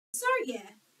start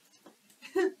yet.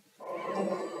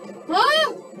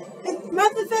 Huh? It's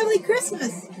Muppet Family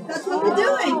Christmas. That's what we're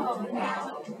doing.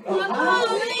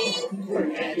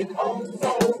 We're heading home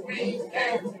so we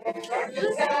can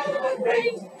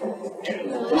celebrate.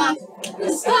 Lock the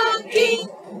stocking.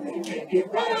 Make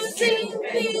it frosting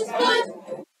things fun.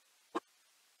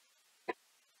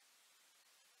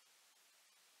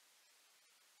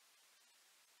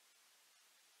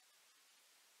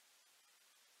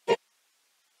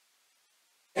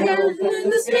 Carols in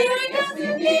the spirit of the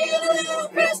little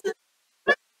Christmas.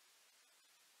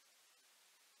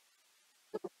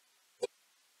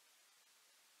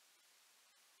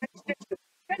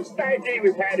 Best idea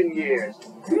we've had in years.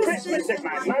 Christmas at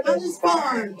my mother's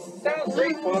farm. Sounds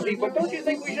great, Fozzie, but don't you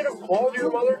think we should have called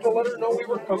your mother to let her know we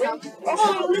were coming?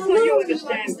 Oh, little you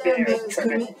understand bears,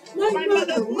 Trivet. My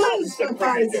mother loves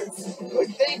surprises.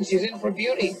 Good thing she's in for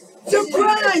beauty.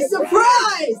 Surprise!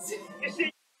 Surprise! You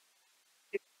see,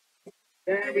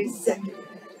 every second.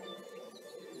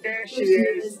 There she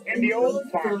is, in the old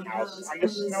farmhouse on the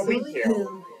snowy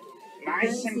hill.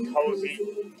 Nice and cozy,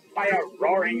 by a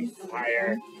roaring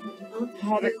fire.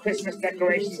 All the Christmas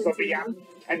decorations will be up,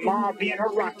 and Ma will be in her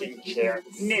rocking chair,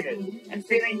 knitted, and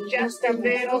feeling just a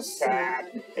little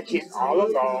sad that she's all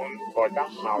alone for the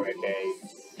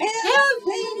holidays.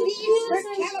 Airplane leaves for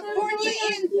California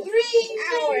in 3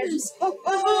 hours. Ho,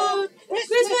 ho, ho.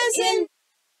 Christmas in...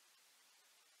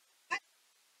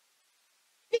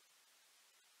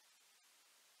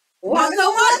 Waka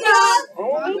waka!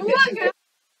 Oh,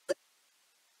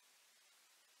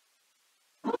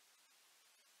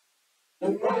 The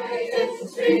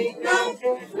brightest string of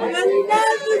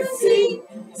another sing.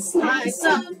 Slice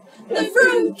up the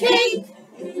fruit cake.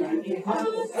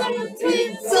 Some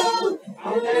tinsel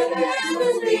on the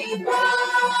heavenly bar.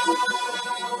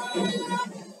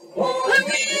 Oh,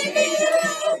 baby,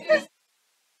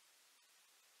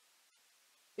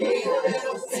 be a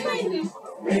little swing.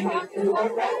 Rock to a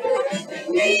record.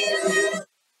 Be a little.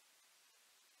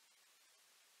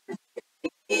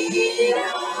 Eat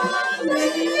on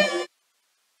it.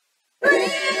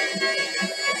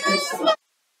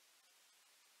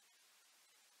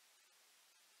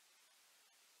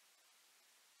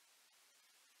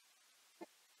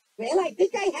 Well, I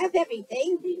think I have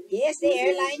everything. Yes, the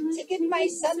airline ticket, my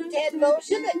suntan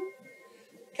lotion, and...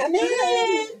 Come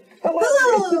in!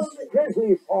 hello, Mrs.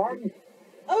 Grizzly Farm.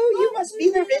 Oh, you must be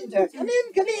the renter. Come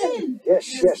in, come in.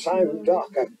 Yes, I'm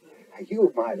Doc. Are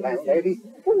you my landlady?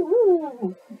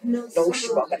 No,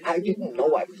 Sprocket, I didn't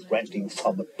know I was renting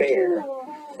from a bear.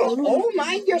 Oh,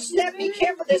 mind your step. Be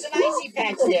careful. There's an icy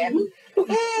patch there.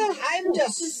 Ah, I'm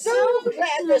just so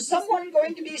glad there's someone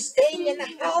going to be staying in the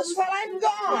house while I'm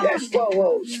gone. Yes,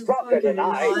 well, Sprocket and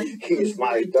I, he's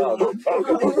my dog,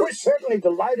 we're certainly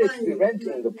delighted to be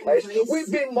renting the place. We've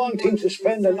been wanting to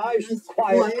spend a nice,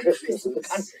 quiet Christmas in the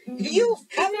country. You've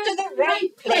come to the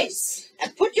right place.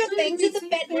 And put your things in the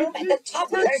bedroom at the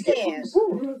top of the stairs.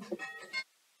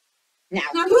 Now,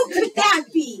 who could that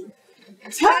be?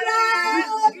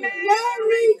 Ta-da!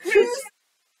 Merry Christmas!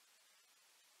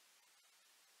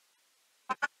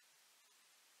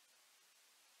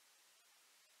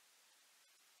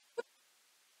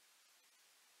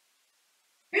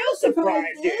 Real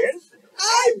surprise is,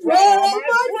 I brought all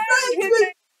my friends with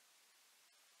me!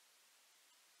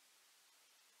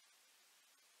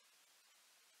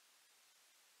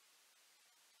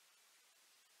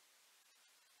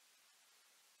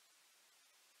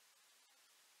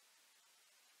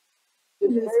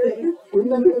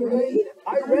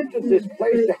 I rented this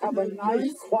place to have a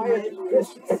nice, quiet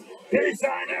Christmas. Peace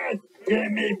on earth,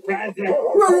 give me presents.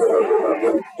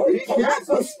 Be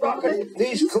careful, Sprocket.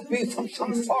 These could be from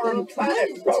some foreign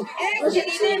planet.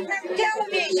 Actually, they're from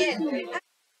television.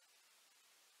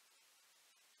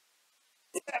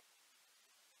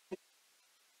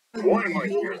 One more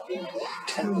here.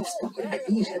 Tell me, Sprocket, are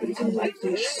these anything like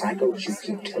these cycles you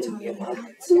keep telling me about?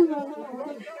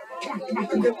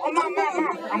 Oh, Mom,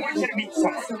 I want you to meet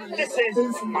someone. This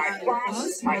is my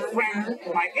boss, my friend,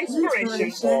 my inspiration,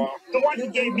 the one who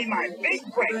gave me my big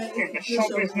break in the show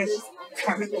business,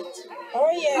 Kermit.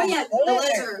 Oh, yeah, the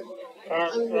lizard.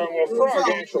 Well, Frog,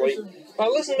 actually.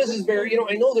 Listen, Mrs. Bear,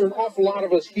 I know there are an awful lot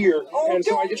of us here, Oh, and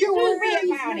so I don't just... you worry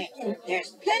about it. There's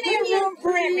plenty of room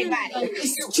for everybody.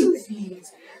 Excuse me.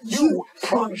 You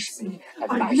promised me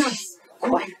a nice,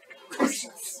 quiet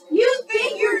Christmas. You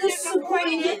think you're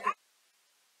disappointed?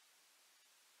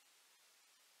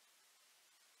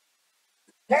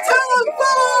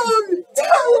 Telephone!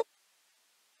 Telephone!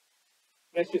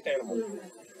 That's just animal.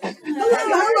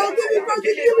 Hello,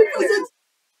 give me presents.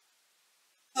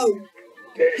 Oh,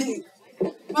 pig.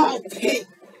 Oh, pig.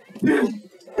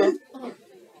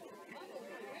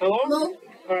 Hello?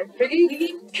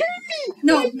 Piggy?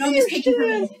 No, Miss Piggy for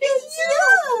me. It's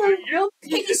you! No,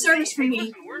 Piggy service for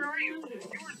me. Where are you? You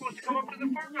were supposed to come up to the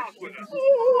farmhouse with us.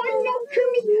 Oh, I know,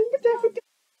 Kermit, but I forgot.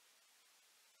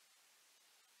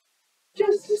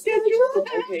 Just to schedule.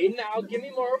 Okay, now give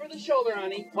me more over the shoulder,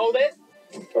 honey. Hold it.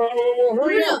 Well,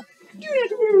 hurry up. Do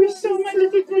not worry so, my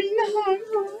little green hug.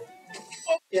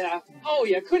 Oh,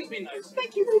 yeah, couldn't be nicer.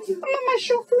 Thank you. My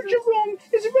chauffeur Jerome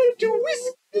is ready to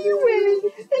whisk you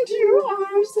away into your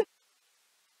arms.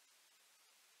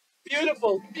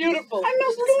 Beautiful, beautiful. I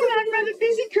must go now. I'm rather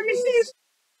busy. Kermit, see you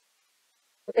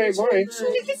Okay, bye.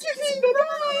 soon.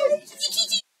 Bye-bye.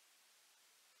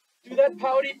 Do that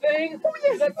pouty thing.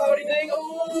 Do that pouty thing.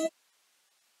 Oh.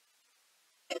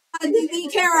 The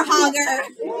terror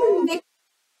hogger.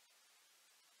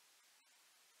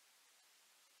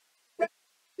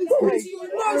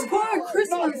 It's for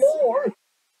Christmas. More.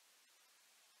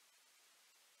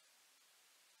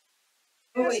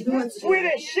 Oh, wait, who wants to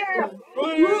Swedish chef!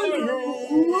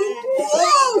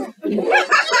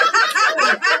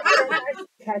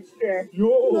 Catch there.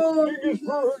 Yo, biggest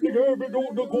bird, the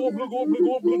gobble, gobble, gobble, gobble,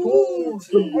 gobble, told.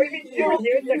 I mean, you're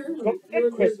here to cook the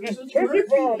Christmas turkey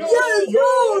for us.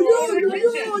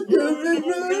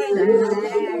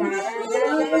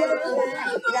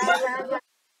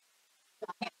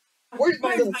 Where's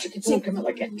my little chicken Camilla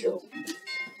Camilla get to?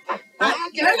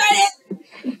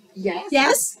 Yes?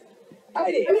 Yes?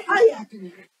 I did.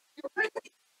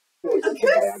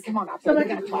 Come on outside, we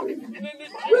gotta talk.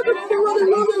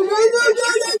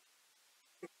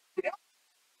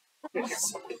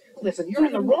 Listen, you're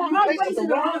in the wrong place at the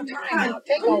wrong time. Now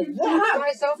take a walk,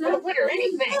 myself for the winter,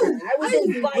 anything. I was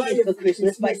invited for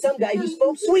Christmas by some guy who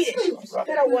spoke Swedish. Got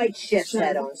a white chef's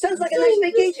hat on. Sounds like a nice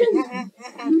vacation.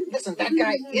 Listen, that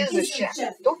guy is a chef.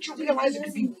 Don't you realize it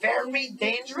could be very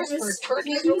dangerous for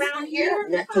turkeys around here?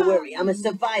 Not to worry, I'm a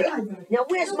survivor. Now,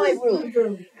 where's my room?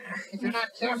 If you're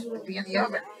not careful, it'll be in the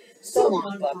oven. So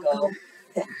long, bucko.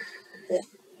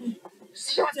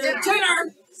 See you at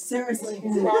dinner. Seriously.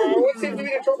 What seems to be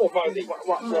the trouble, Fozzie?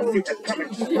 Well, you could come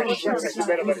and chef is a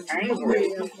bit of an angry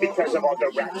because of all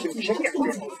the rats and chickens in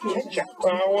his kitchen.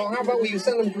 Well, how about we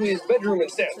send him to his bedroom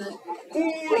instead? All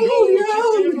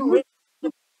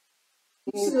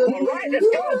right, let's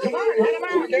go. Come on, head him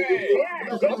out. Okay.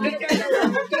 Yeah, go Up to the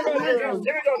bedroom. Up to the bedroom.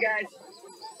 There we go, guys.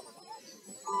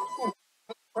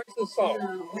 Price is solved.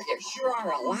 There sure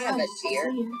are a lot of us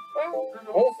here. Well,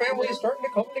 the whole family is starting to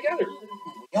come together.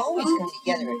 We always come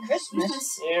together at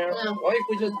Christmas. Yeah, life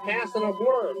would just pass in a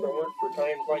blur if it weren't for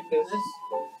times like this.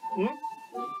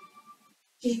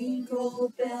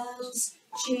 Jingle bells,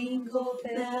 jingle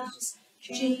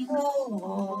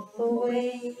all the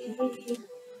way.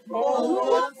 Oh,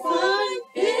 what fun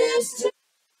it is to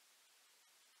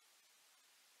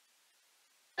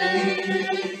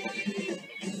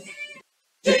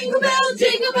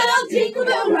jingle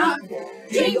bell rock.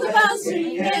 Jingle bells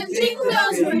ring and jingle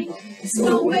bells ring.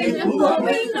 Snowing and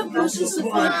blowing the bushels of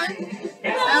fun.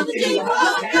 Now the jingle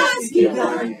bells keep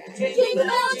on.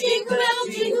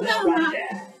 Jingle bell rock.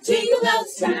 Jingle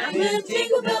bells time and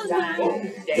jingle bell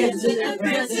time. Dancing and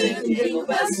prancing in Jingle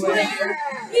Bell Square.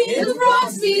 In the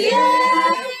frosty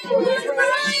air. When the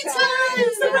right time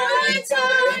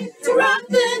to rock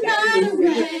the night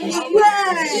away.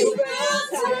 Jingle bell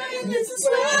time is a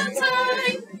swell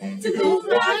time to go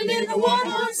riding in the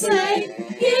one-horse sleigh.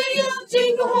 Giddy up,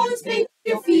 jingle horns, pick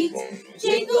your feet.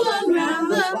 Jingle around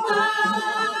the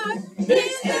park.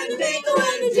 It's time to jingle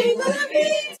and to jingle the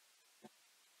beat.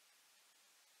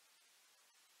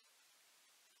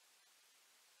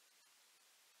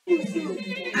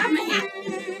 I'm a hat.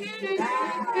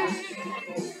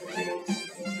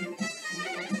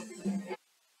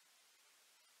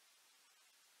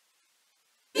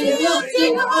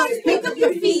 Jingle horns, pick up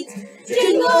your feet.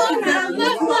 Jingle around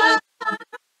the clock.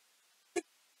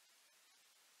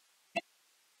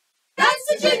 That's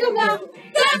the jingle bell.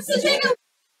 That's the jingle.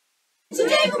 It's a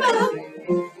jingle bell.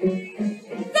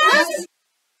 That's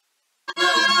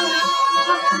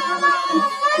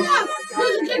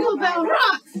the jingle bell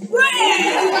rock.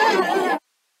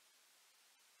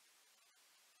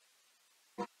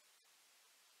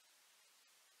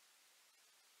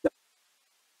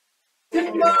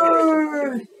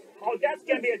 Oh, that's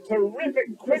going to be a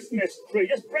terrific Christmas tree.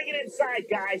 Just bring it inside,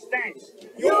 guys. Thanks.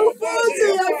 Yo,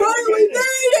 Fozzie, I finally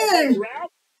made it!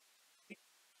 Ralph?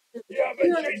 Yeah, I've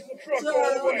been chasing the truck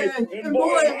all the way. Okay. And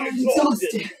boy, am I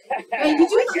exhausted. Hey, did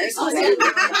you Yes, oh,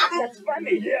 that's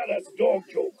funny. Yeah, that's a dog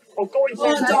joke. Oh, go inside.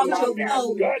 Oh, dog Mom joke. now.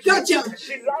 Oh, Gotcha. gotcha.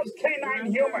 She loves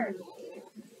canine humor.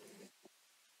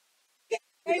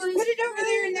 Guys, put it over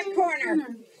there in the corner.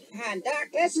 Doc,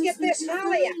 let's get this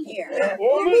holly up here.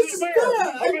 Oh, Mrs. Bear,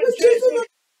 I've been chasing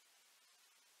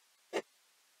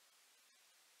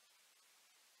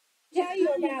Tell you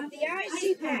about the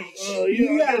icy patch.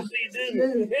 yeah, I guess he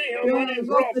didn't. Anyhow, my name's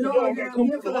Ralph the dog. I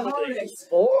come for the holidays.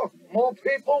 Oh, more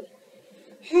people?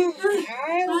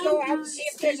 I'll go out and see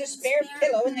if there's a spare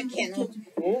pillow in the kennel.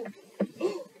 Woof,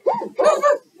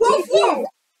 woof.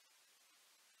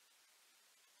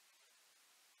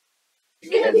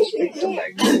 You can't speak to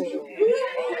my goose.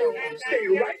 Stay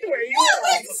right where you Oh, are.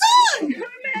 where's the song?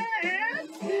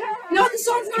 No, the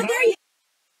song's not there yet.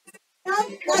 No,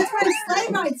 that's where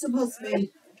Sleigh Ride's supposed to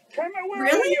be. Kermit, where are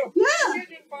Really? you? Yeah.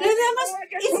 Then that must.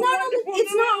 It's not on the.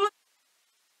 It's not on.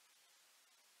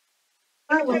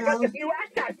 Oh Check out well. this new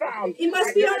act I found. It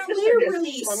must be on a later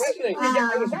release. I'm listening.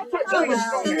 I was outside Oh playing a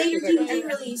well, song the later yesterday.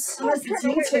 DVD release. Kermit, Unless it's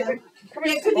wait, wait, YouTube. wait.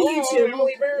 Yeah, it could be Oh, YouTube.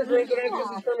 Emily Bear's resident. This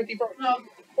is Kermit the Frog.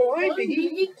 Oh, hi,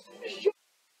 Piggy.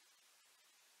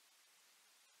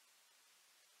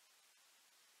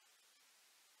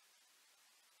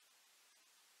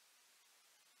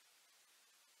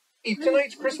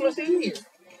 Tonight's Christmas Eve.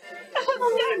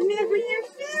 I've never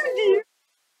used you.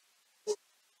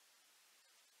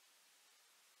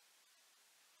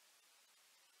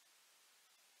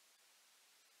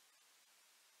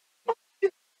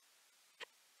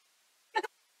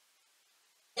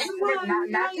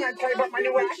 Now can I tell you about my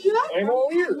new act? I'm all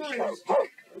ears.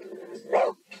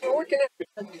 What can I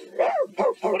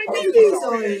What do you Maybe mean it's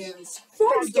all ears.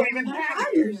 Frogs don't even have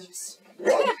ears.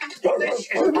 This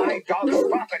is my dog's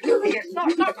puppet. He is not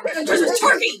the Christmas There's a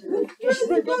turkey.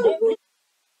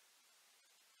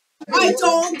 I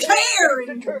don't care.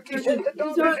 The turkey says the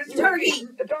dog The is turkey.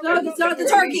 The dog No, is it's not the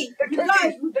turkey. The No,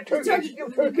 turkey. The the turkey. turkey. You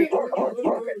turkey.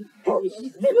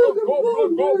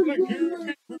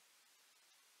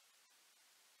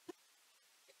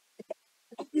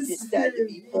 This is starting to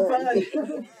be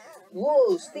fun.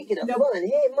 Whoa, speaking of fun,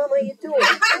 hey, Mom, how you doing?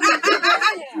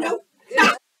 Nope.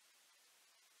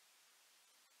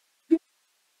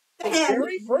 The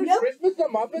very first Nope. Christmas the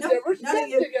Muppets Nope. ever None of spent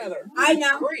you. together. I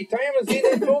know. Great. I haven't seen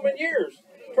that film in years.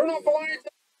 Turn off the lights.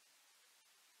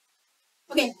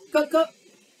 Okay,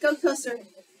 go closer.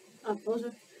 Oh,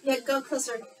 closer. Yeah, go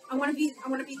closer. I want to be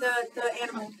the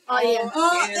animal. Oh yeah.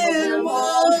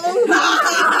 Animal.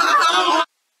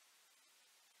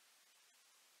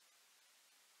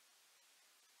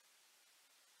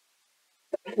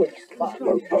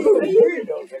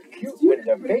 Weirdos are cute when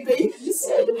they're babies.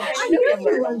 I know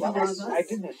you want to love us. I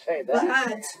didn't say But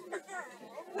that.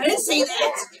 I didn't say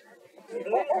that.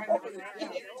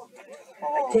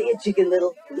 I tell you, Chicken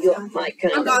Little, you're my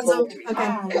kind I'm of Gonzo. poultry. Okay.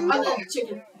 I'm the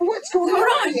chicken. What's going Hold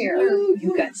on on here?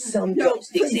 You got some No,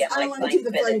 drumsticks please, there, I my don't want to do fine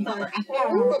the feathered bloody mama.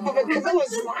 part.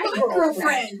 Camilla's My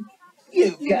girlfriend.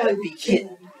 You gotta be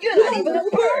kidding. You're not even a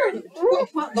bird.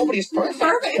 Nobody's perfect.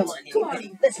 Perfect. Come on, little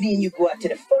buddy. Let's me and you go out to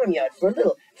the farmyard for a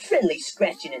little friendly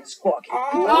scratching and squawking.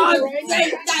 Oh,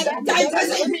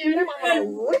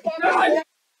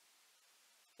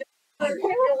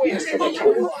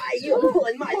 Why, you're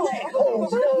pulling my leg,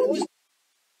 Holmes nose.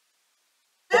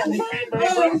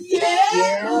 oh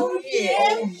yeah. Oh, yeah.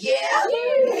 Oh,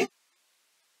 yeah.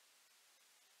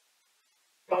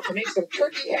 About to make some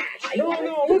turkey hash. No,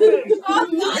 listen. Oh,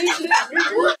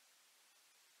 God.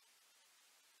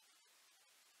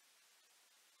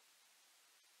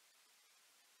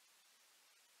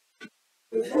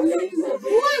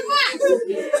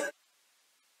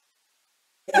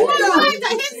 What?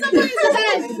 I hit somebody's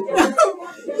head.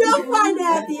 You'll find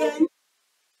out at the end.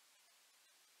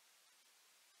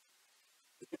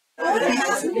 I want to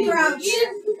ask the Grouch.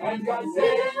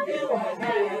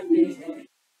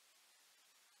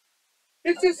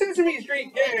 It's the Sesame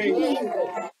Street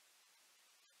gang.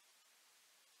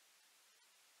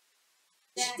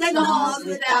 Deck the halls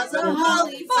with boughs of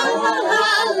holly, fa la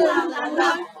la la la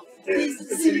la. Tis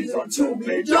the season to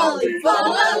be jolly, fa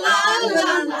la la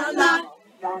la la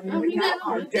la. We got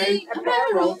our day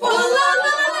apparel, fa la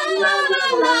la la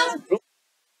la la.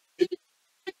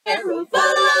 Apparel,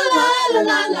 fa la la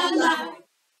la la la.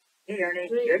 You're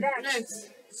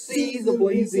next. See the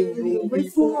blazing moon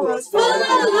before us, fa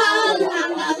la la la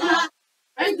la la.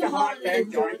 And the heart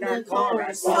and join the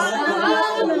chorus, fa la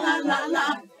la la la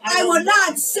la. I will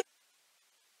not sing.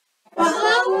 Fa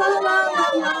la la la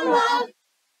la la la.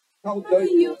 How The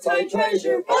Yuletide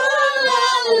treasure, fa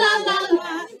la la la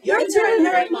la. Your turn,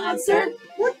 hairy monster.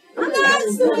 And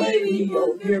that's the way we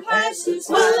hold your passes,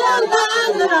 fa la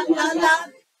la la la la.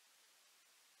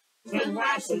 And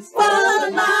lasses, fa la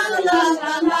la la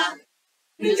la la.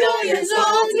 Enjoy us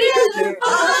all together,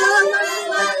 fa la la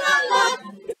la la la.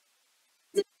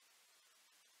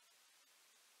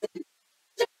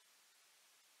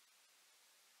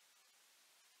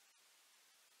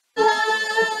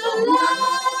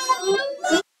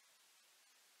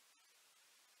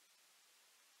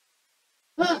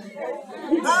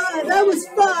 that was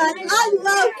fun. I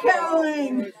love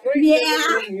caroling. It's nice Yeah.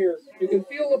 having you here. You can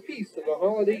feel the peace of the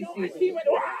holiday season.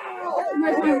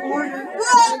 Where's my order?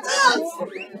 Well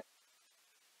done.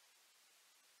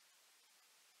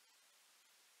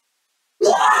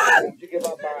 Did you give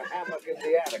up our hammock in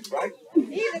the attic, right?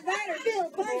 Either that or Bill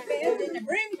Punch Fest in the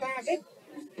broom closet.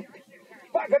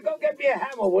 Parker, go get me a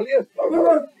hammer, will you?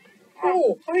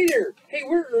 Oh, hi there. Hey,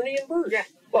 we're Ernie and Bert. Yeah.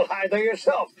 Well, hi there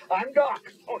yourself. I'm Doc.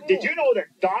 Oh, did you know that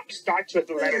Doc starts with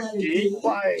the letter D?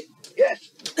 Why, yes.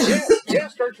 Yeah,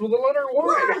 starts with the letter Y.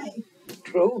 Why?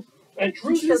 True. And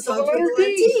true True starts with the starts letter with the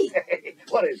D. letter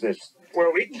What is this?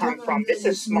 Where we come from, this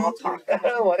is small talk.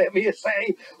 Whatever you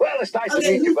say. Well, it's nice to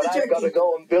Okay, meet you, who's but the I've got to turkey?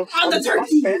 go and build I'm some the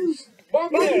turkey. fence.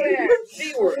 Bump there.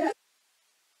 C-word.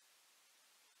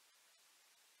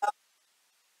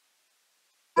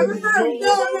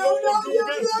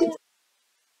 No.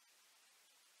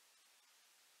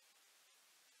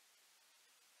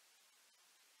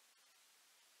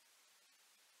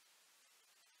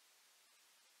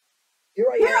 Here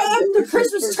Here I am, the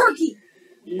Christmas turkey.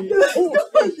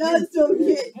 That's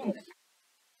okay.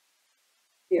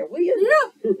 Here, will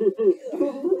you?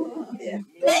 Yeah.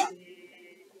 Yeah.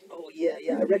 Oh,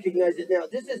 yeah, I recognize it now.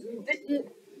 This is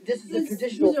a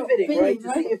traditional fitting, right?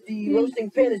 To see if the roasting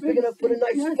pan is big enough to put a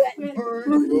nice fat bird.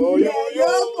 Before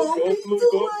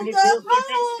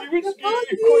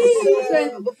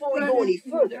we go any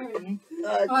further,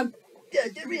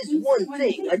 there is one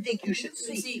thing I think you should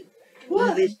see.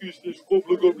 What? If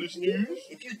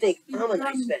you think I'm a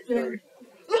nice fat bird,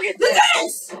 look at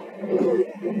this!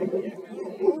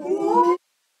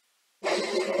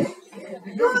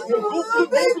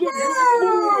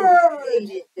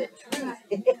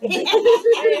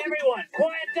 Hey, everyone,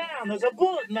 quiet down. There's a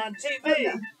bulletin on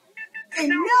TV. And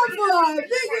now for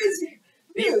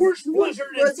The worst blizzard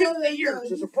in 50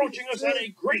 years is approaching us at a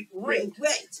great rate.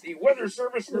 The Weather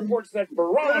Service reports that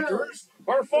barometers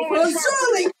are falling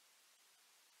sharply.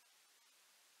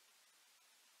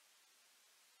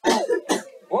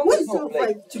 One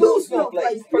snowflake, two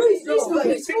snowflakes, three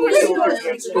snowflakes, four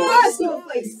snowflakes, five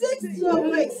snowflakes, six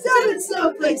snowflakes, seven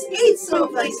snowflakes, eight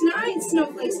snowflakes, nine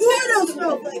snowflakes, 10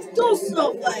 snowflakes, 12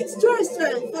 snowflakes, 20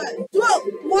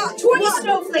 snowflakes, 20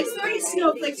 snowflakes, 30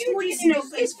 snowflakes, 40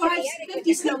 snowflakes,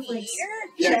 50 snowflakes.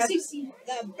 Check. 60.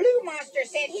 The blue monster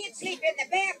said he'd sleep in the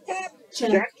bathtub.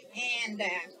 Check. And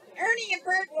Ernie and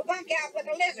Bert will bunk out with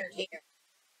a lizard here.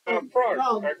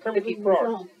 Frog. Kermit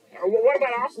Frog. What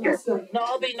about Oscar? No,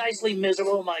 I'll be nicely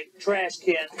miserable in my trash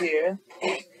can here.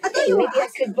 Hey, maybe I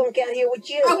could bunk out here with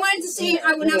you. I wanted to see,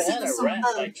 I would not Never see had the a song. rat in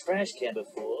my trash can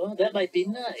before. That might be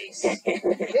nice.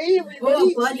 Hey, everybody.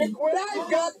 Oh, buddy. Look what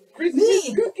I've got. Christmas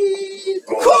Me. cookies.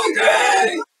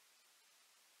 Cookie!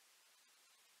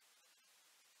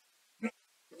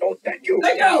 No, thank you.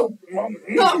 Let go! Mom.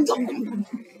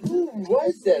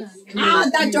 What's that? Ah,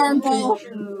 that darn ball.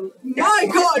 My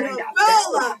God, a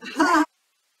fella!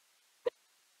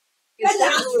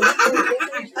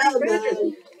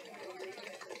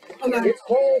 It's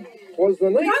called Was the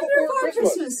Night Before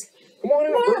Christmas. Christmas. Come on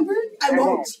out, Come on, Bert. Bert. I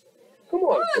won't. Come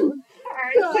on.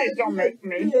 Please don't make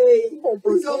me. Oh,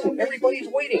 Bert, everybody's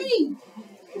waiting.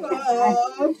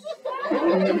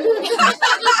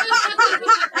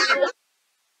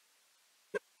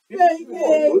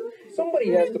 Somebody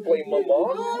has to play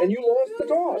Mama, and you lost the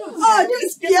toss. Oh,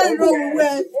 just get it over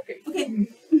with. Okay.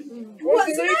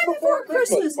 Was the Night Before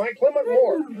Christmas by Clement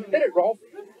Moore. Hit it, Rolf.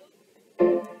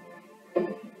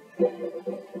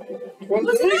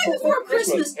 Was the night before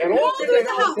Christmas, and all through the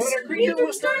house, not a creature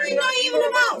was stirring, not even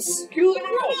a mouse. Cue the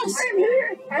mouse.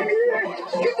 I'm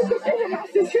here. The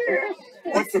mouse is here.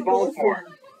 What's the ball for?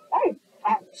 Oh,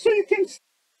 so you can see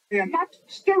they are not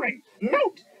stirring.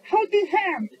 Note how the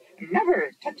hand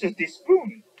never touches the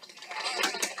spoon.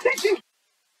 Thank you.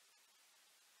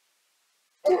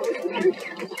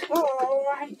 Oh,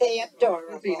 aren't they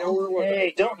adorable? See, now we're with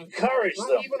Hey, don't encourage not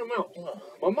them. even a mouse.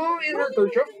 Mama in her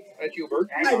kerchief. That's you, Bert.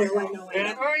 I know. And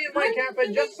I in my cap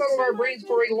had just settled our brains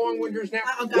for a long winter's nap.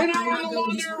 When out on the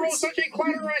lawn there arose such a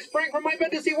clatter, I sprang from my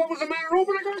bed to see what was the matter.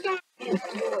 Open the door.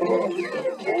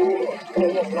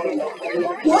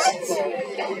 What?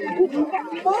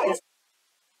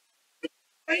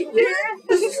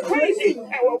 This is crazy.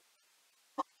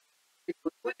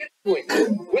 With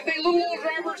a little old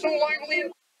driver so lively,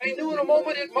 and I knew in a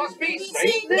moment it must be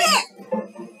Saint Nick.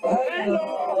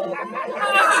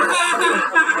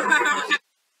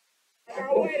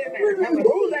 Wait a minute.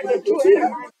 Who let the two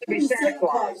animals to be Santa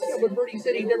Claus? Yeah, but Bertie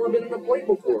said he'd never been in a play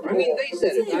before. I mean, they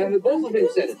said it. Both of them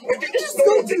said it. Just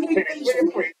go to the finish.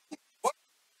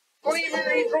 Bloody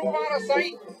Mary drove out of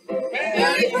sight.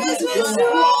 Merry Christmas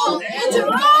to all, and to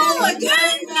all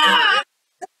again now!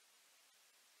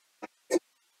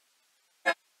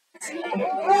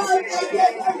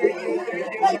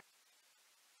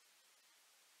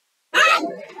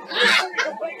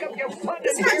 Wake up, you fun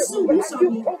This in guy's here. so loose Have on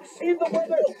you me. folks seen the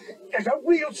weather? There's a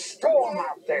real storm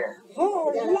out there.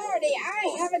 Oh, Lordy,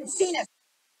 I haven't seen a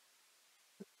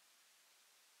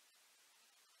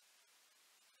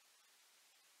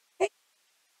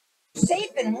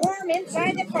safe and warm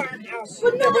inside the farmhouse.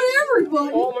 But not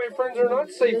everybody. All my friends are not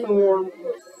safe and warm.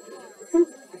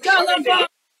 Got the bomb.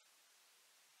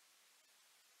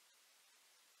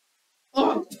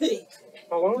 Oh, pig.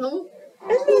 Hello?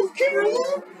 Hello,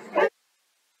 Carol.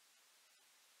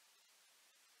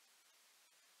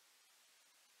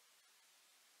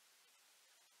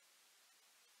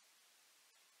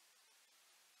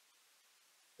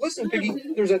 Listen,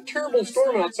 Piggy, there's a terrible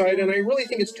storm outside, and I really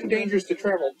think it's too dangerous to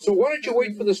travel. So why don't you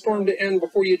wait for the storm to end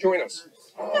before you join us?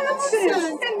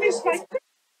 Nonsense! And miss my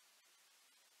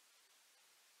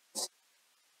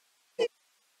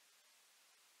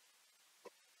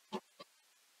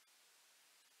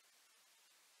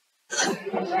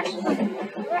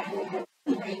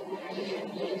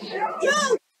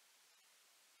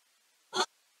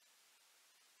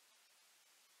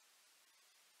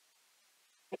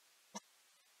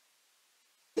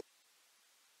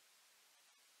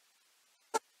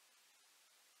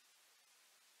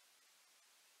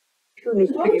Sure,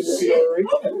 Miss Piggy will be all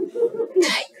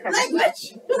right.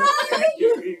 Language.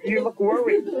 You look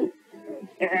worried.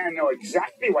 And I know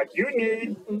exactly what you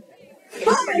need.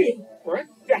 Company. Right?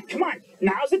 Yeah, come on.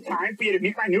 Now's the time for you to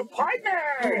meet my new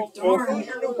partner. Well, who's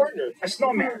your new partner? A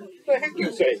snowman. The heck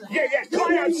you say? Yeah, come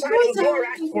on outside. I'll do our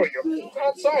act for you.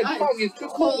 Outside? Foggy, it's too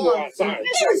cold to go outside.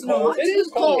 It is not. It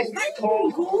is cold. It's not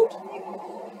cold.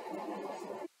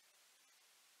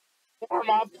 Warm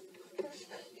up.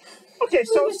 Okay,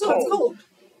 so it's cold.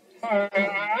 I'm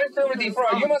Kermit the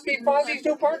Frog. You must be Fozzie's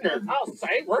new partner. I'll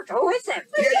say we're terrific.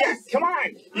 Yeah, come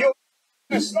on. You're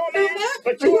a snowman,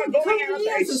 but you are going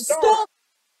out a star.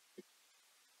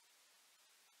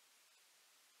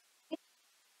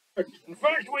 In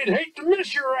fact, we'd hate to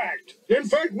miss your act. In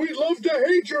fact, we'd love to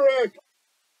hate your act.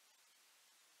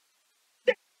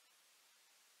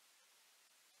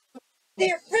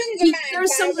 They're friends of mine.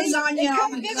 There's some Fozzie. lasagna They on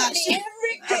come the visit glass. me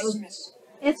every Christmas.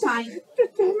 It's fine.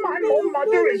 My own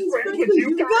mother is friends with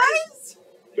you guys.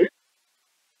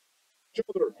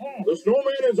 The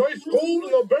snowman is ice cold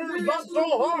and the bear is not so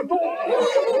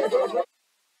hot.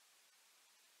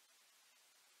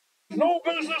 No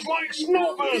business like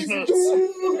snow business.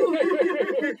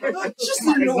 Just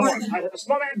Come ignore on, them.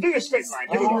 Snowman, do your straight line.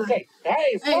 Do it. Okay.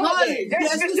 Hey, Hey, hi. Yes,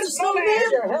 Yes, Mr. Mr. Snowman.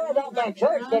 Snowman. You heard about that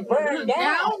church that burned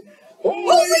down?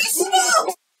 Holy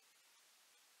smokes!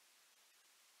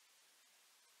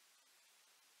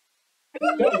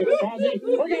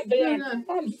 Forget that.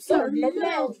 I'm starting to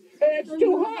melt. It's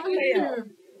too hot in here.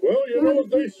 Well, you know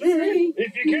what they say.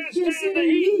 If you can't stand the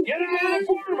heat, get out of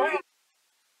the farmhouse.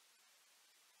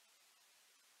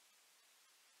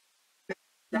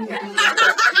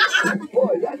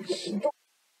 Boy, that's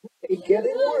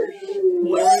getting worse.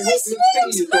 Holy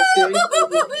smokes!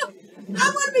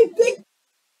 I want to be big.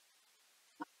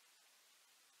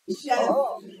 Chef.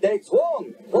 Oh, that's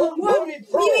wrong. Wrong, What? it's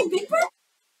You wrong. mean Big Bird?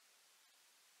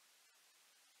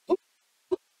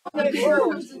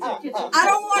 I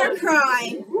don't want to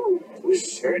cry.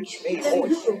 Search me for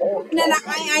small. No,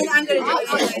 I'm gonna do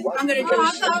it. I'm gonna do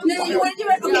it. No, you want to do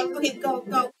it? Okay,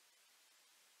 go.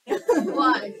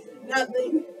 Why?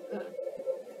 Nothing.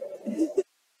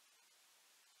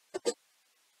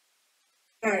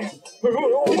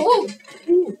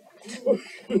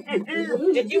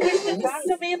 Did you wish to talk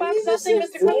to me about something,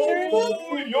 Mr. Crutcher?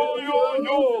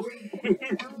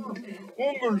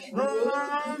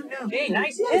 Gee,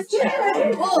 nice chit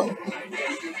chat. Oh,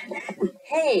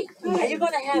 Hey, are you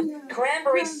going to have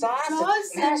cranberry sauce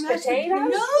and mashed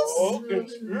potatoes?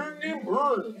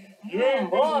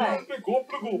 Boy,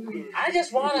 I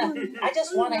just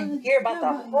wanna hear about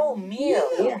the whole meal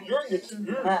here.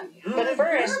 But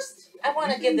first, I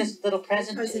want to give this little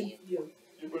present to you.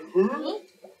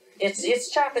 It's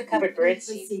chocolate covered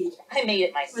birdseed. I made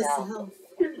it myself.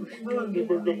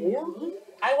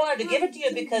 I wanted to give it to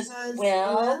you because,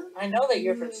 well, I know that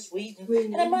you're from Sweden,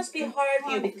 and it must be hard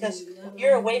for you because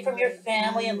you're away from your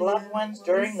family and loved ones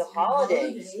during the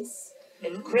holidays.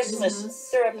 At Christmas,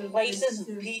 there are places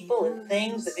and people and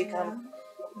things that become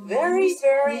very,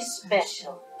 very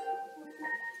special.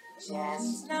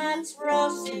 Chestnuts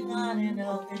roasting on an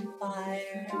open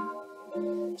fire,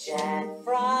 Jack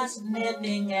Frost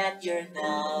nipping at your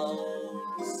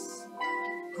nose,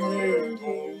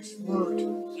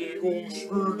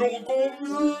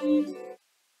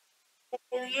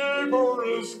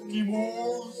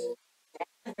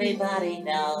 Everybody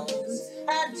knows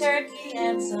a turkey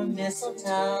and some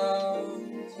mistletoe.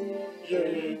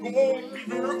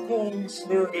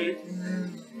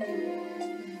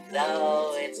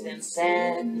 Though it's been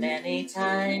said many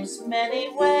times, many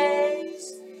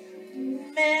ways,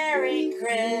 Merry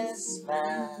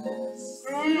Christmas.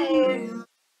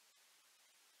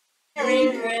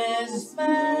 Merry Christmas.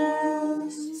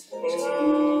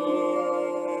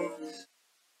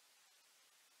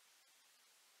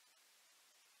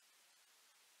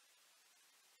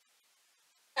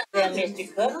 Well,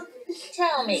 Mr. Cook,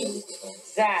 tell me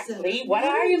exactly what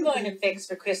are you going to fix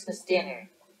for Christmas dinner?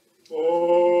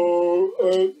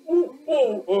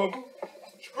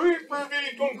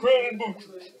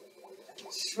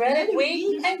 Shredded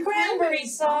wheat and cranberry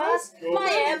sauce,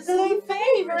 my absolute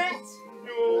favorite.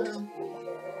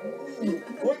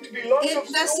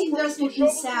 It does seem to be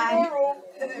sad.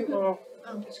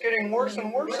 It's getting worse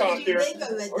and worse out there. Think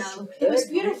of it though. It was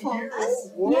beautiful.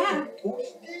 Yeah.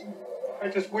 I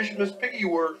just wish Miss Piggy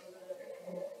were.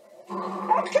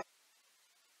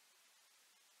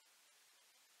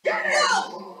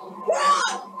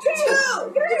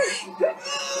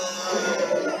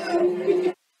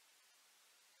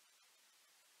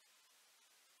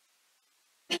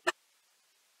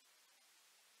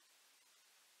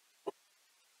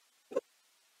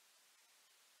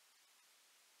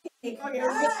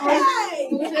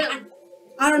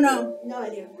 I don't know. No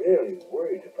idea. Really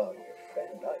worried about your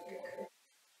friend, aren't you, Kurt?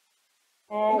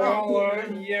 Oh,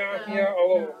 well, yeah,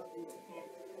 oh.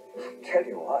 Tell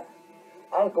you what,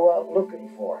 I'll go out looking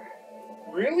for her.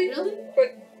 Really?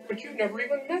 But you've never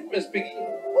even met Miss Piggy.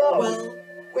 Well,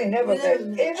 we never met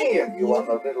any of you a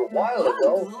little while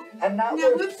ago, and now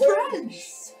we're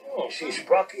friends. Oh. See,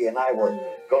 Sprocky and I were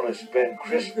going to spend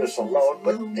Christmas alone,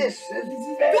 but this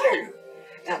is better.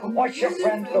 Now, what's your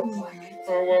friend look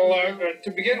like?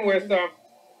 To begin with,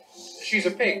 she's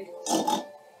a pig.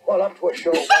 Well, up to a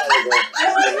show a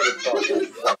while ago.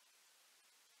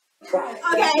 Try.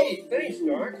 Okay. Thanks,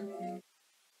 Doc.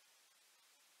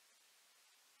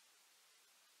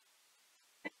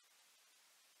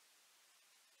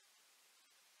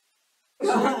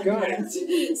 God.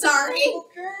 Sorry.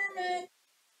 Kermit.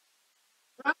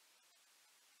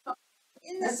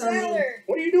 In the That's cellar.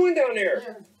 What are you doing down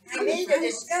there? I made a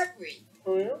discovery.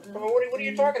 Oh, yeah? What are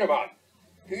you talking about?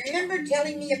 Remember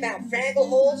telling me about Fraggle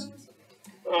holes?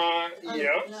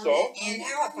 Yeah, so? And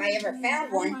how if I ever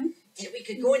found one, that we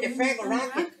could go into Fraggle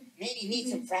Rock and maybe meet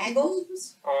some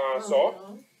Fraggles?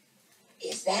 So?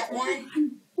 Is that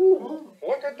one?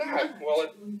 Look at that. Well,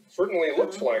 it certainly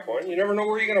looks like one. You never know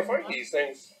where you're going to find these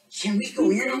things. Can we go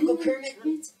in, Uncle Kermit?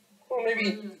 Well,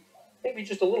 maybe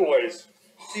just a little ways.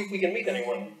 See if we can meet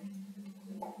anyone.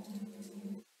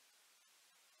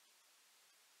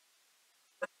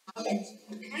 It's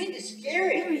kind of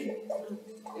scary.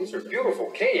 These are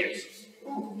beautiful caves.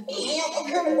 Hey, Uncle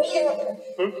Kermit, wait a minute.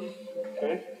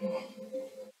 Okay.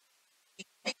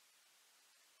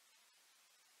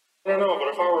 I don't know, but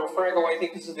if I were a Fraggle, I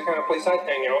think this is the kind of place I'd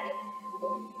hang out.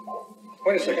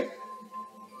 Wait a second.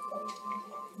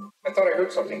 I thought I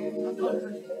heard something.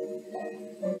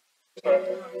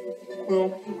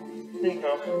 Well,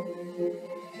 anyhow.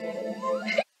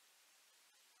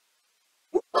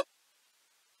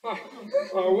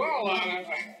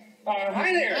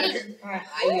 Hi there. Hi,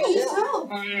 yourself.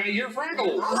 You're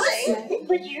Fraggle. I'll say.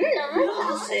 But you're not.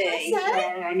 I'll say.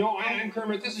 No, I'm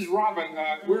Kermit. This is Robin.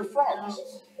 We're frogs.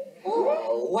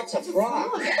 Oh, what's a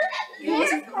frog?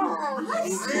 What's a frog?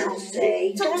 I'll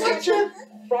say. Don't touch him.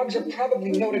 Frogs are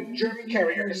probably noted germ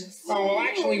carriers. Oh, well,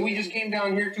 actually, we just came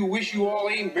down here to wish you all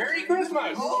a Merry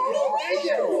Christmas. Oh, thank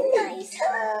you. Nice,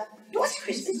 huh? What's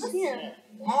Christmas? Yeah.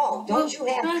 Oh, don't you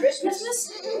have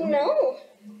Christmas? No.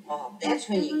 Oh, that's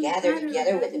when you gather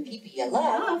together with the people you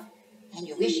love and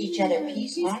you wish each other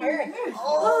peace on earth.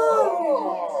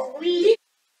 Oh. We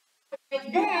do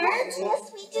that.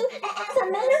 Yes, we do. As a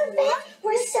matter of fact,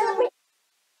 we're celebrating.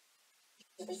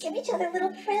 We give each other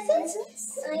little presents.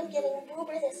 I'm getting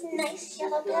Boober this nice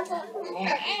yellow pebble. And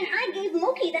I gave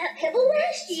Loki that pebble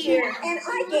last year. And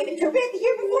I gave it to Red the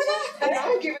year before that. And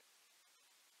I'll give it.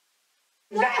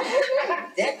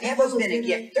 That pebble's been a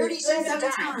gift 37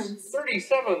 times.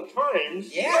 37 times?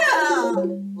 Yeah.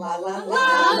 La la la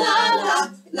La la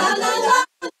la la la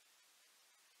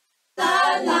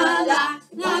la la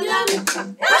la la la.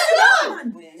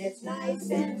 When it's nice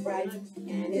and bright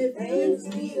and it brings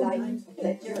delight,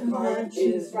 let your heart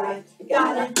choose right.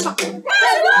 Got it.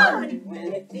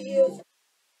 When it feels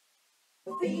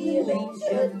Feeling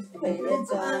should when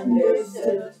it's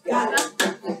understood. Gotta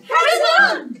pass it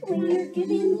on! When you're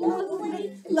giving love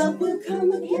away, love will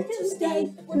come again to stay.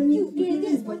 When you give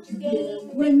is what you gain.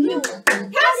 When you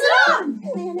pass it on!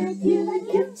 When I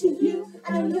give to you,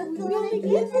 I know you're gonna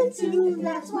give it too.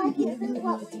 That's why giving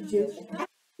what we do.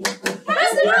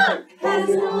 Pass it on! Pass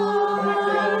it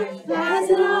on! Pass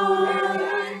it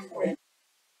on!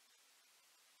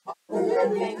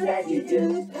 Everything that you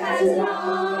do, pass it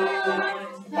on,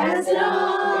 pass it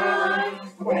on.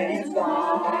 When it's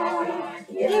gone,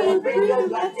 it will bring good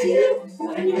luck to you.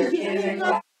 When you're giving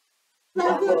love,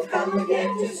 love will come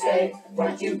again to say,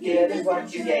 what you give is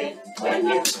what you gain. When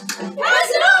you pass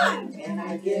it on, and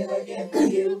I give a gift to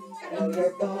you, I know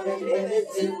you're gonna give it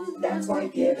too. That's why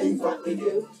giving's what we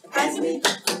do. As we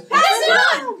pass it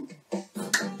on,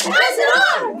 pass it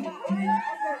on.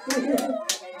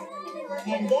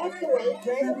 And that's the way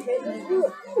present Christmas do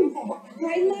it. I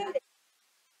love it.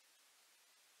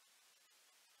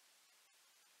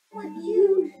 Want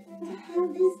you to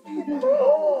have this pebble.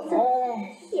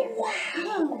 Here.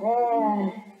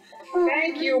 Oh,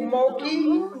 thank you,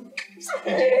 Moki.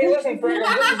 Hey, listen, Frank,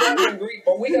 this is awesome great,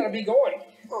 but we gotta be going.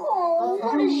 Oh,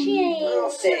 what a shame.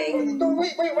 I'll sing. No,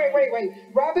 wait.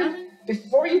 Robin,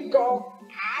 before you go,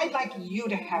 I'd like you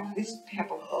to have this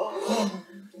pebble.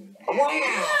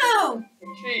 Wow.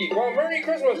 Gee, well, Merry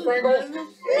Christmas, Pringles.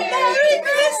 Merry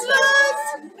Christmas!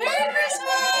 Merry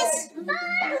Christmas!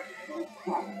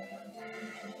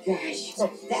 Gosh,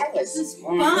 that was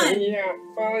Fun. Yeah,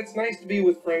 well, it's nice to be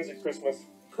with friends at Christmas.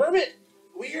 Kermit,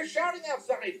 we hear shouting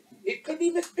outside. It could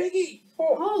be Miss Piggy.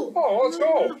 Oh, let's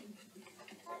go.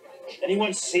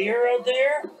 Anyone see her out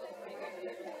there?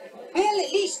 Well,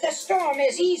 at least the storm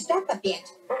has eased up a bit.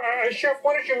 Chef,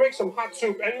 why don't you make some hot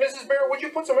soup? And Mrs. Bear, would you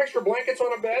put some extra blankets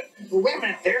on a bed? Wait a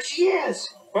minute, there she is.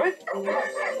 What?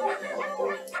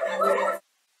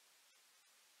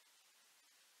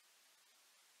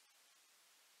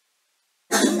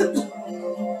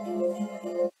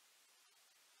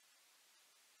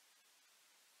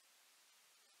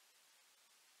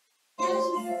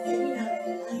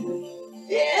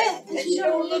 Yeah, and she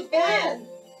don't look bad.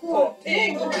 Poor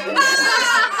pig.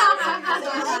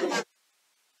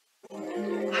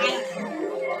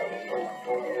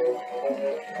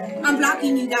 I'm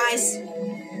blocking you guys.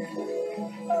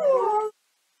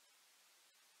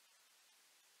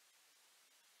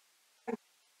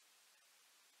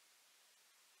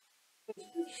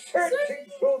 Searching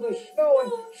through the snow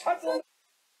and suddenly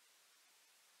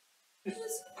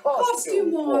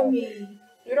Costume army.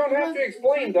 You don't have to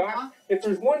explain, Doc. If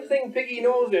there's one thing Piggy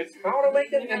knows, it's how to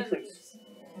make an entrance.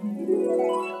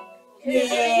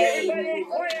 Everybody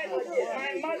quiet.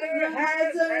 My mother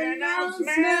has an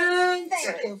announcement.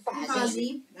 Thank you,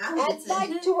 Fozzie. Fozzie. I'd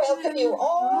like to welcome you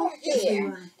all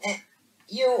here.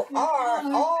 You are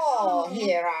all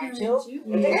here, aren't you?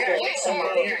 Yeah.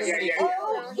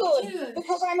 Oh, good,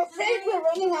 because I'm afraid we're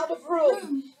running out of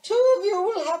room. 2 of you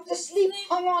will have to sleep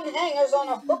hung on hangers on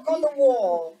a hook on the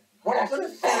wall. what a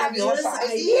fabulous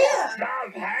idea!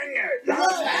 Love hangers.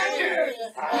 Love hangers.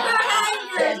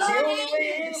 That's the only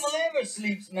way animal ever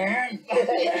sleeps, man.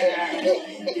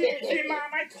 See, Mom,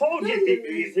 I told you it'd be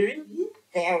easy.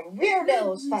 They're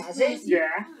weirdos, Fozzie.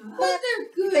 Yeah. But They're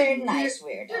good. they're nice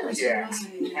weirdos. Yeah.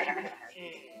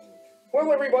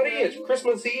 Well, everybody, it's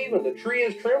Christmas Eve and the tree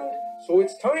is trimmed, so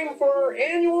it's time for our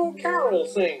annual carol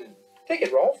sing. Take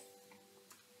it, Rolf.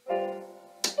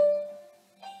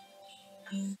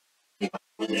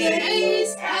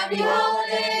 Holidays, happy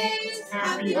holidays,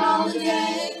 happy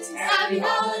holidays, happy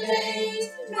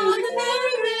holidays. On the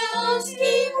merry bells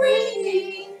keep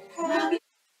ringing.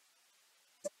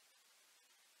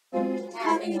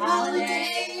 Happy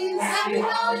holidays, happy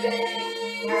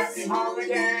holidays, happy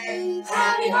holidays,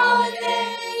 happy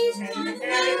holidays. On the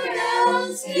merry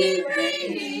bells keep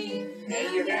ringing.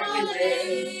 Happy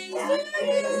holidays to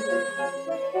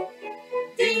you.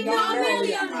 Ding dong,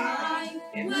 belly on high.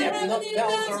 In heaven the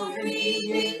bells are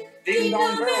ringing. Ding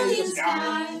dong, bell in the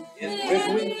sky. With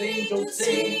winged angels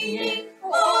singing.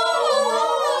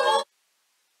 Oh.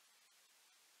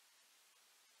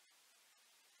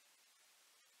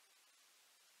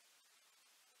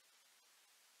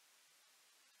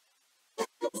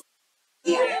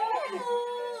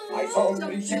 I saw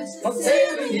three ships come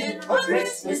sailing in on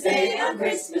Christmas Day, on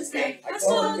Christmas Day. I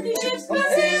saw the ships go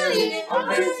sailing in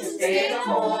on Christmas Day in the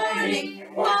morning.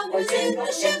 What was in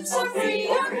the ships so free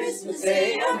on Christmas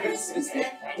Day, on Christmas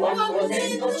Day? What was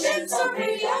in the ships so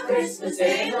free on Christmas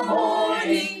Day in the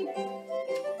morning?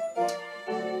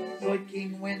 Good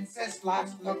King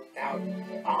Wenceslas looked out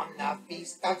on the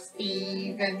feast of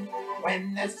Stephen,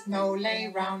 when the snow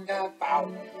lay round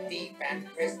about, deep and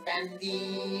crisp and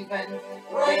even.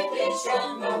 Brightly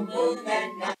shone the moon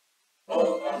that night,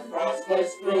 though the frost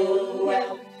was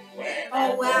cruel. When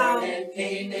the morning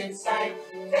came in sight,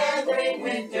 gathering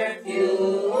winter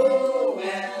fuel.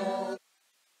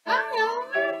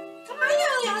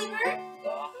 The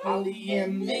holly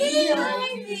and the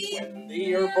ivy, when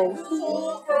they are both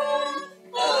full grown,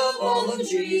 of all the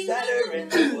trees that are in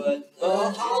the wood, the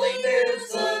holly bears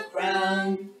the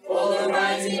crown. For the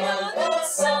rising of the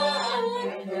sun,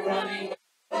 and the running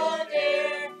of the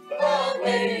deer, the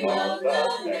playing of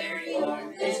the merry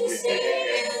horn, is to sing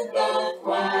in the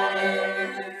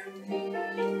choir.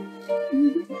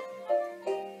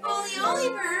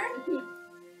 Oliver,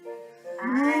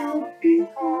 I'll be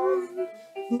home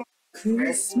for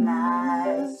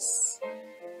Christmas.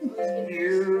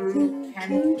 You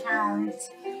can count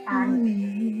on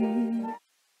me.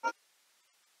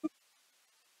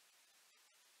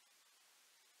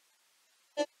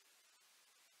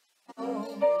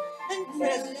 And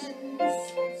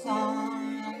presents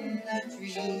on the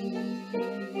tree.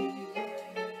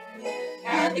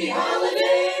 happy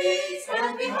holidays,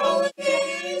 happy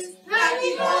holidays,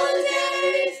 happy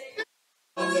holidays,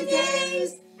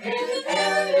 holidays, and the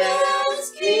merry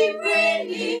bells keep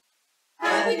ringing.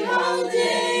 Happy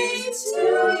holidays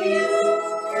to you.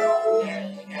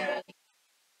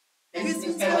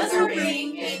 Christmas bells are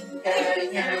ringing,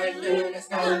 caroling, caroling through the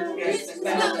snow. Christmas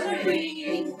bells are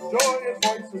ringing. Joyous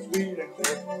voices sweet and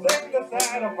clear, sing the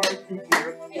sad of heart to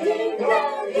tear. Ding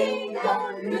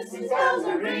dong, Christmas bells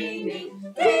are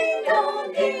ringing. Ding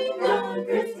dong,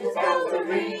 Christmas bells are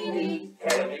ringing.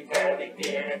 Caroling, caroling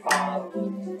near and far.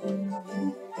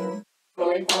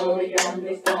 Going, going on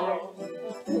the star.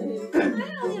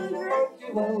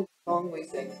 Well, song we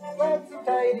sing, lots of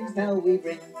tidings now we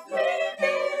bring.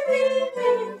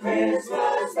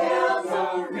 Christmas bells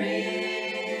are ringing.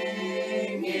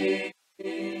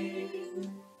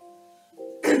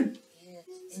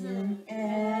 It's in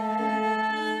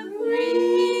every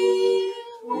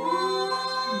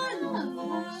one of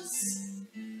us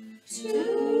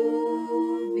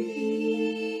to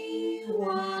be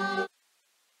wise.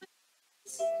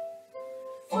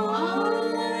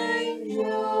 Find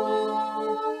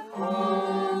your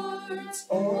heart,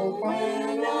 oh,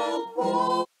 when a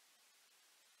boy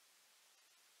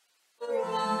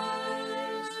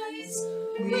rise,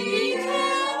 we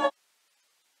have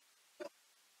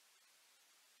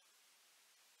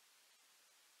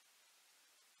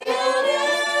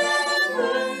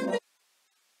ever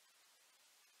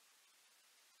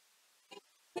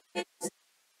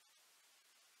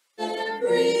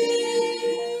every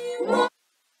one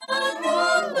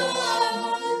of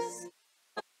us.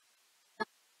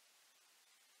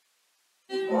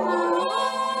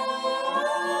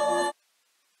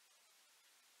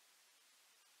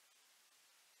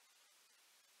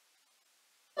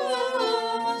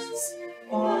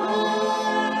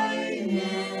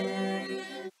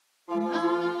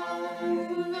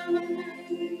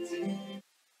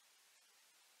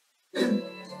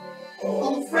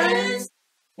 Old friends,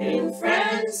 new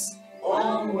friends,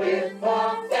 along with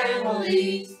the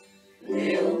family,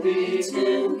 we'll be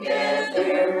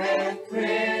together at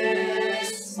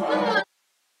Christmas.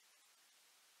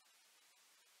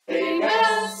 Big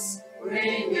bells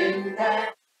ringing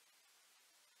back.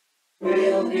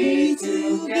 We'll be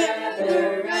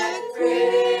together at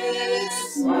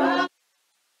Christmas.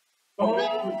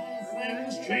 All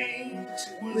things change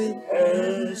with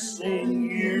passing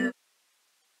year.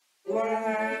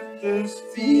 Let this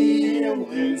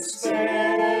feeling stay.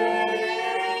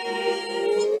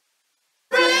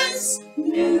 Friends,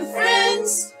 new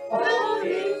friends,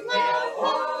 holding my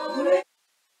heart.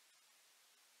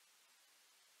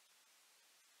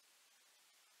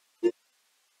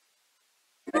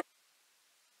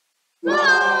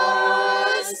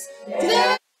 Was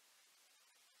dead.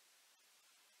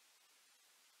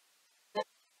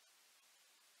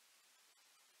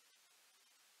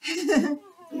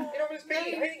 You know, Miss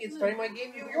Peggy, I think it's time I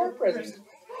gave you your present.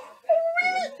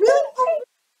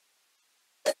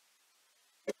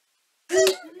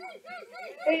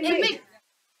 Hey, Mick.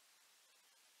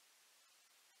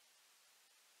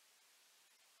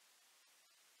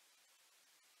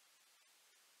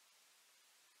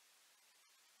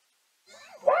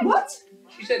 What?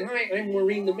 She said, hi, I'm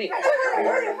Maureen the Mink.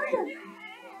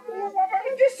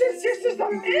 This is the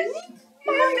mint?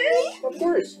 My mint? Of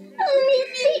course. Oh,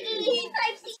 Miss Piggy,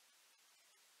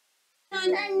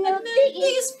 I'm the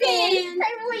biggest fan.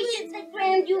 I waited the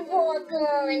grand you walk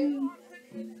on.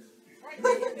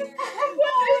 What?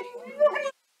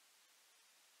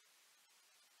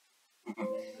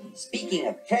 Speaking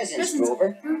of presents,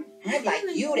 Grover, I'd like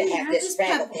you to have this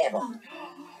Fraggle Pebble.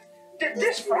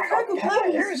 This Fraggle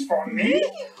Pebble here is for me?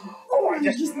 Oh, I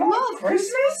just love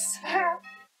Christmas.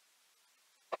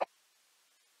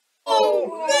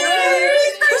 Oh,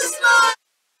 Merry Christmas!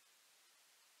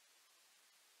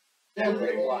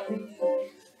 Everyone.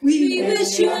 We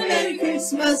wish you a Merry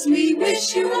Christmas. We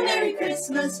wish you a Merry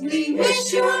Christmas. We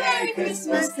wish you a Merry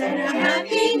Christmas and a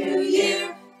Happy New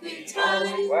Year.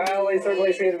 Well, they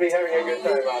certainly seem to be having a good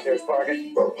time out there,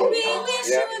 Sparky. We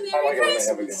wish Yeah, you a I like Merry it when they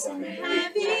have a good Christmas time. and a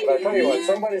Happy But I tell you what, New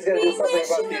somebody's got to do something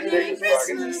about these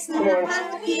dishes, Sparky. Come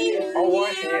on, I'll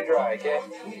wash and you dry, okay?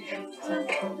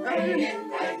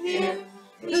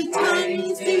 Good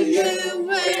tidings to you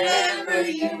wherever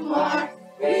you are.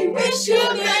 We wish you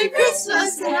a Merry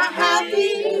Christmas and a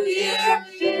Happy New Year.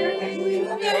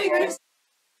 Merry Christmas.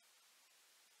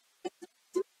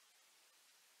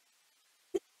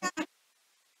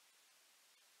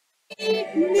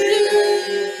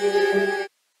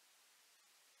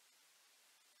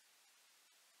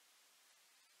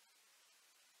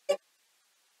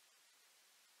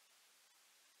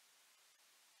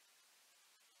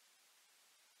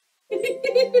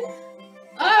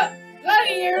 Oh,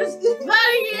 bunny ears!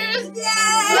 Bunny ears!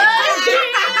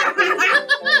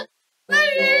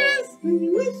 Bunny ears! We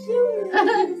wish you a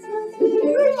Merry Christmas.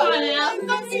 Come on now. We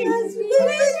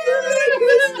wish you a Merry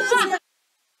Christmas.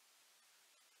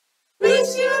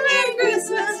 Wish you a Merry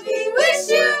Christmas. We wish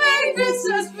you a Merry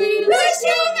Christmas. We wish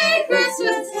you a Merry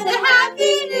Christmas and a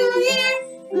Happy New Year.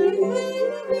 We wish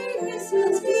you a Merry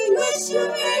Christmas. We wish you a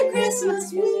Merry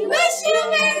Christmas. We wish you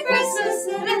a Merry Christmas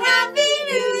and a Happy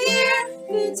New Year.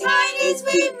 Good tidings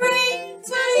we bring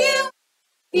to you.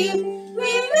 We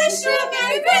wish you a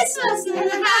Merry Christmas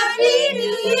and a Happy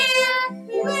New Year.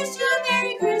 We wish you a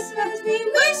Merry Christmas.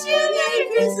 We wish you a Merry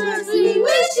Christmas. We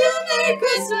wish you a Merry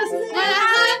Christmas and a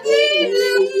Happy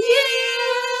New Year.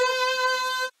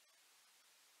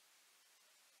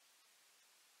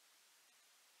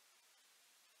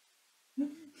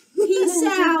 Peace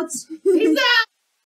out. Peace out.